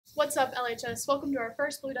What's up, LHS? Welcome to our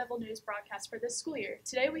first Blue Devil News broadcast for this school year.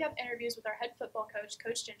 Today we have interviews with our head football coach,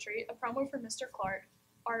 Coach Gentry, a promo from Mr. Clark,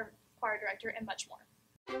 our choir director, and much more.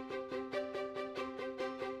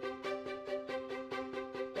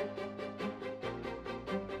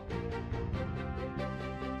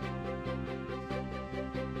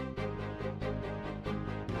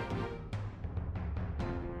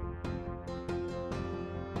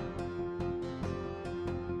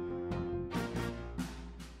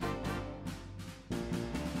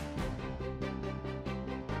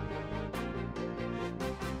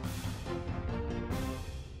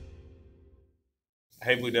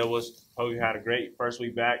 Hey Blue Devils, hope you had a great first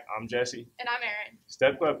week back. I'm Jesse. And I'm Aaron.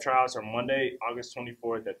 Step Club trials are Monday, August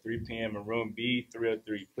 24th at 3 p.m. in room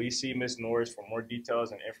B303. Please see Ms. Norris for more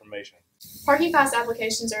details and information. Parking pass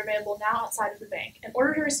applications are available now outside of the bank. In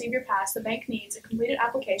order to receive your pass, the bank needs a completed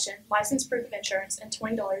application, license proof of insurance, and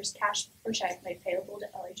 $20 cash or check made payable to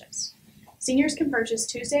LHS. Seniors can purchase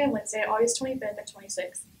Tuesday and Wednesday, August 25th and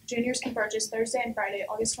 26th. Juniors can purchase Thursday and Friday,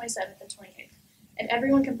 August 27th and 28th. And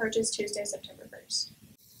everyone can purchase Tuesday, September 1st.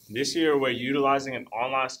 This year, we're utilizing an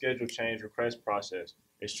online schedule change request process.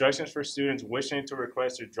 Instructions for students wishing to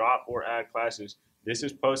request to drop or add classes. This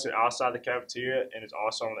is posted outside the cafeteria and is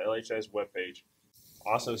also on the LHS webpage.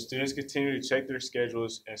 Also, students continue to check their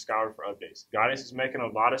schedules and scour for updates. Guidance is making a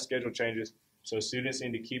lot of schedule changes, so students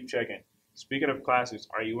need to keep checking. Speaking of classes,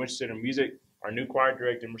 are you interested in music? Our new choir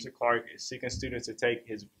director, Mr. Clark, is seeking students to take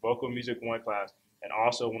his Vocal Music 1 class and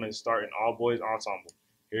also wanted to start an all-boys ensemble.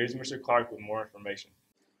 Here's Mr. Clark with more information.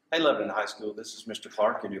 Hey Lebanon High School, this is Mr.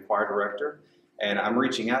 Clark, your new choir director, and I'm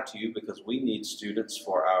reaching out to you because we need students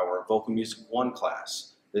for our Vocal Music 1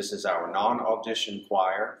 class. This is our non-audition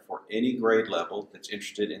choir for any grade level that's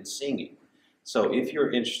interested in singing. So if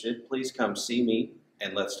you're interested, please come see me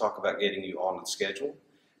and let's talk about getting you on the schedule.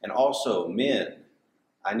 And also, men,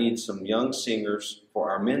 I need some young singers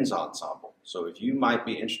for our men's ensemble. So if you might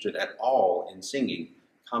be interested at all in singing,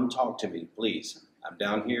 come talk to me, please. I'm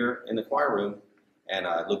down here in the choir room, and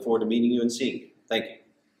I look forward to meeting you and seeing you. Thank you.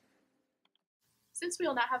 Since we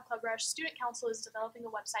will not have Club Rush, Student Council is developing a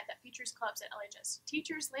website that features clubs at LHS.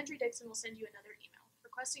 Teachers, Landry Dixon will send you another email.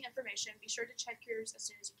 Requesting information, be sure to check yours as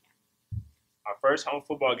soon as you can. Our first home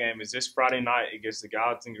football game is this Friday night against the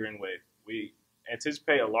Gallatin Green Wave. We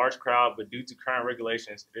anticipate a large crowd, but due to current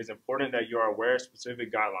regulations, it is important that you are aware of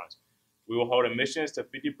specific guidelines. We will hold admissions to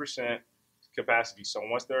 50% capacity, so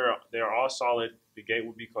once they're all solid, the gate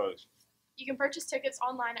will be closed. You can purchase tickets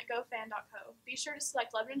online at gofan.co. Be sure to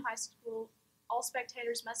select Lebanon High School. All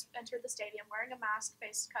spectators must enter the stadium wearing a mask,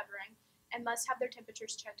 face covering, and must have their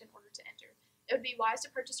temperatures checked in order to enter. It would be wise to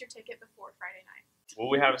purchase your ticket before Friday night. Will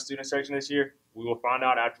we have a student section this year? We will find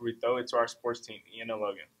out after we throw it to our sports team, Ian and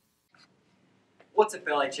Logan. What's up,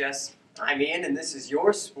 LHS? I'm Ian, and this is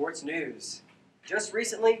your sports news. Just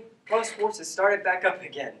recently, pro sports has started back up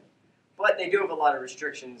again, but they do have a lot of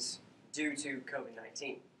restrictions due to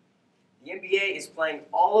COVID-19. The NBA is playing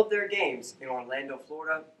all of their games in Orlando,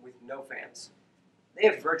 Florida, with no fans. They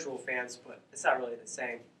have virtual fans, but it's not really the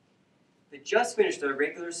same. They just finished their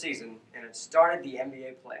regular season and have started the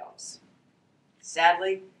NBA playoffs.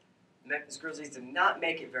 Sadly, the Memphis Grizzlies did not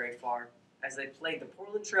make it very far as they played the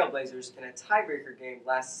Portland Trail Blazers in a tiebreaker game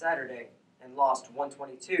last Saturday and lost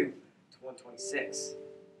 122 to 126.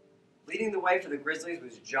 Leading the way for the Grizzlies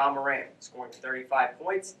was Ja Morant, scoring 35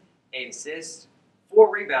 points, 8 assists,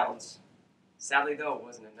 4 rebounds. Sadly, though, it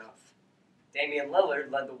wasn't enough. Damian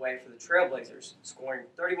Lillard led the way for the Trailblazers, scoring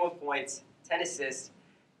 31 points, 10 assists,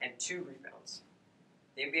 and 2 rebounds.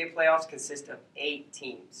 The NBA playoffs consist of 8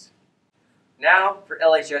 teams. Now for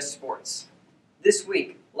LHS sports. This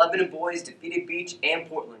week, Lebanon boys defeated Beach and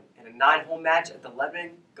Portland in a 9-hole match at the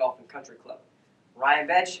Lebanon Golf and Country Club. Ryan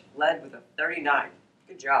Betch led with a 39.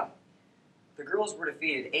 Good job. The girls were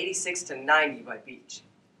defeated 86-90 by Beach.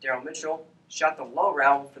 Daryl Mitchell shot the low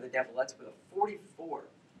round for the Devilettes with a 44.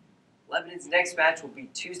 Lebanon's next match will be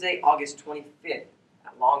Tuesday, August 25th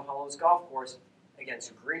at Long Hollows Golf Course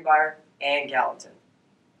against Greenbrier and Gallatin.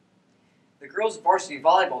 The girls' varsity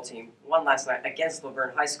volleyball team won last night against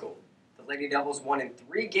Laverne High School. The Lady Devils won in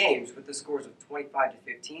 3 games with the scores of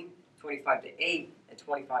 25-15, 25-8, and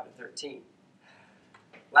 25-13.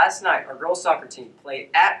 Last night, our girls' soccer team played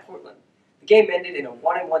at Portland. The game ended in a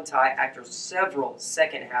 1-1 tie after several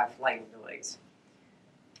second-half lightning delays.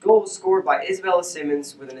 The goal was scored by Isabella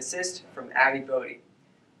Simmons with an assist from Abby Bodie.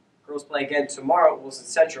 Girls play again tomorrow at Wilson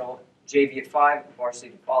Central, JV at 5, varsity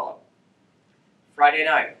to follow. Friday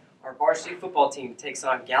night, our varsity football team takes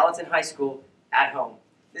on Gallatin High School at home.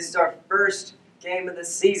 This is our first game of the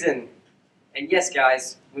season. And yes,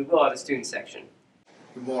 guys, we will have a student section.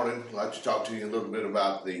 Good morning. I'd like to talk to you a little bit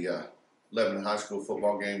about the Lebanon High School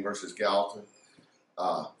football game versus Gallatin.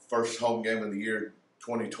 First home game of the year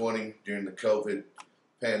 2020 during the COVID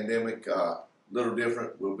pandemic. Little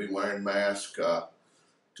different. We'll be wearing masks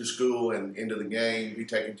to school and into the game, be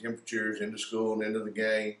taking temperatures into school and into the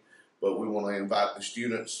game. But we want to invite the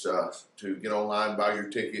students to get online, buy your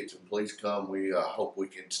tickets, and please come. We hope we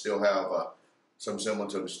can still have some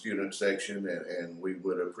semblance of a student section, and we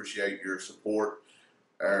would appreciate your support.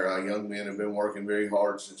 Our young men have been working very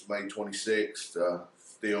hard since May 26th.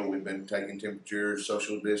 Still, we've been taking temperatures,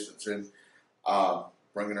 social distancing,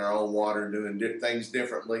 bringing our own water, doing things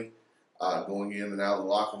differently, going in and out of the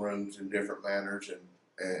locker rooms in different manners,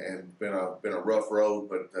 and been a rough road.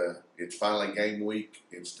 But it's finally game week.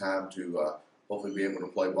 It's time to hopefully be able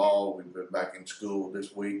to play ball. We've been back in school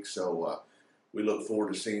this week, so we look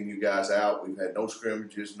forward to seeing you guys out. We've had no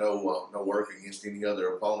scrimmages, no work against any other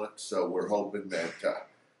opponents, so we're hoping that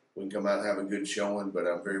we can come out and have a good showing. But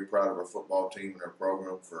I'm very proud of our football team and our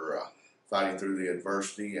program for fighting through the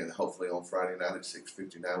adversity, and hopefully on Friday night at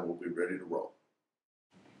 6:59 we'll be ready to roll.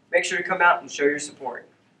 Make sure to come out and show your support.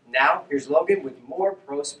 Now, here's Logan with more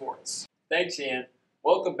pro sports. Thanks, Ian.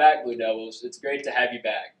 Welcome back, Blue Devils. It's great to have you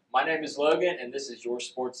back. My name is Logan, and this is your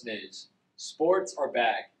sports news. Sports are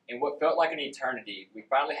back. In what felt like an eternity, we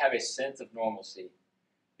finally have a sense of normalcy.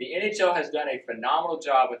 The NHL has done a phenomenal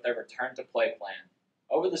job with their return-to-play plan.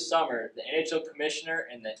 Over the summer, the NHL Commissioner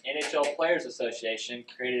and the NHL Players Association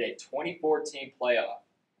created a 24-team playoff.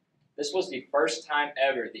 This was the first time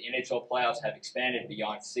ever the NHL playoffs have expanded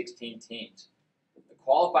beyond 16 teams. The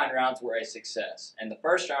qualifying rounds were a success, and the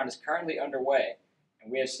first round is currently underway,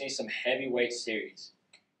 and we have seen some heavyweight series.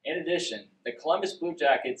 In addition, the Columbus Blue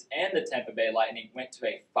Jackets and the Tampa Bay Lightning went to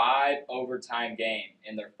a 5-overtime game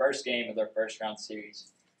in their first game of their first-round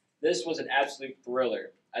series. This was an absolute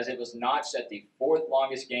thriller, as it was notched at the 4th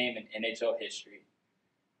longest game in NHL history.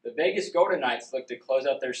 The Vegas Golden Knights look to close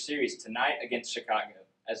out their series tonight against Chicago,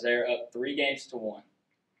 as they are up 3-1.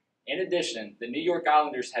 In addition, the New York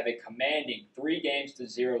Islanders have a commanding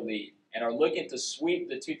 3-0 lead and are looking to sweep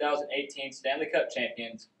the 2018 Stanley Cup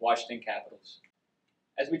champions, Washington Capitals.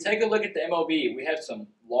 As we take a look at the MLB, we have some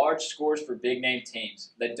large scores for big-name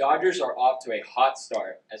teams. The Dodgers are off to a hot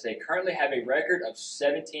start, as they currently have a record of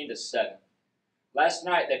 17-7. Last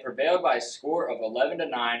night, they prevailed by a score of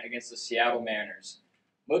 11-9 against the Seattle Mariners.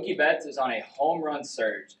 Mookie Betts is on a home run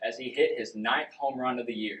surge as he hit his 9th home run of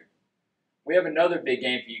the year. We have another big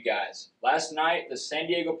game for you guys. Last night, the San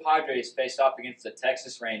Diego Padres faced off against the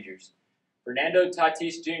Texas Rangers. Fernando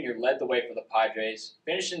Tatis Jr. led the way for the Padres,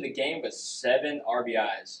 finishing the game with 7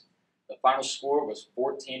 RBIs. The final score was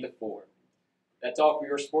 14-4. That's all for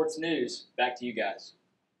your sports news. Back to you guys.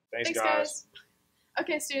 Thanks, guys.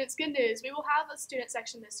 Okay, students, good news. We will have a student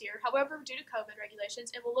section this year. However, due to COVID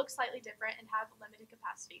regulations, it will look slightly different and have limited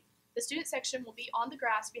capacity. The student section will be on the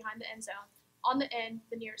grass behind the end zone, on the end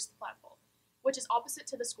the nearest the flagpole, which is opposite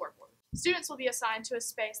to the scoreboard. Students will be assigned to a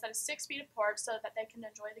space that is 6 feet apart so that they can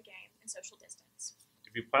enjoy the game in social distance.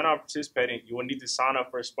 If you plan on participating, you will need to sign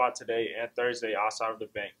up for a spot today and Thursday outside of the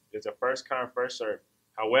bank. It's a first come, first serve.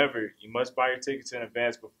 However, you must buy your tickets in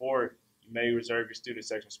advance before you may reserve your student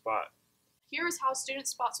section spot. Here is how student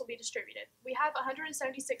spots will be distributed. We have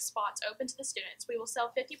 176 spots open to the students. We will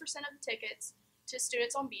sell 50% of the tickets to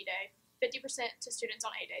students on B Day, 50% to students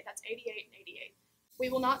on A Day. That's 88 and 88. We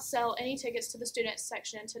will not sell any tickets to the student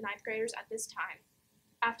section to 9th graders at this time.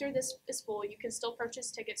 After this is full, you can still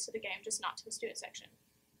purchase tickets to the game, just not to the student section.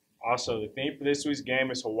 Also, the theme for this week's game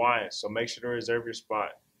is Hawaiian, so make sure to reserve your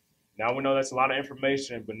spot. Now we know that's a lot of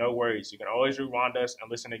information, but no worries. You can always rewind us and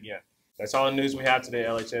listen again. That's all the news we have today,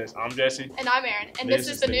 LHS. I'm Jesse. And I'm Aaron. And this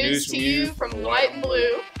is the news to you from White and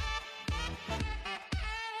Blue.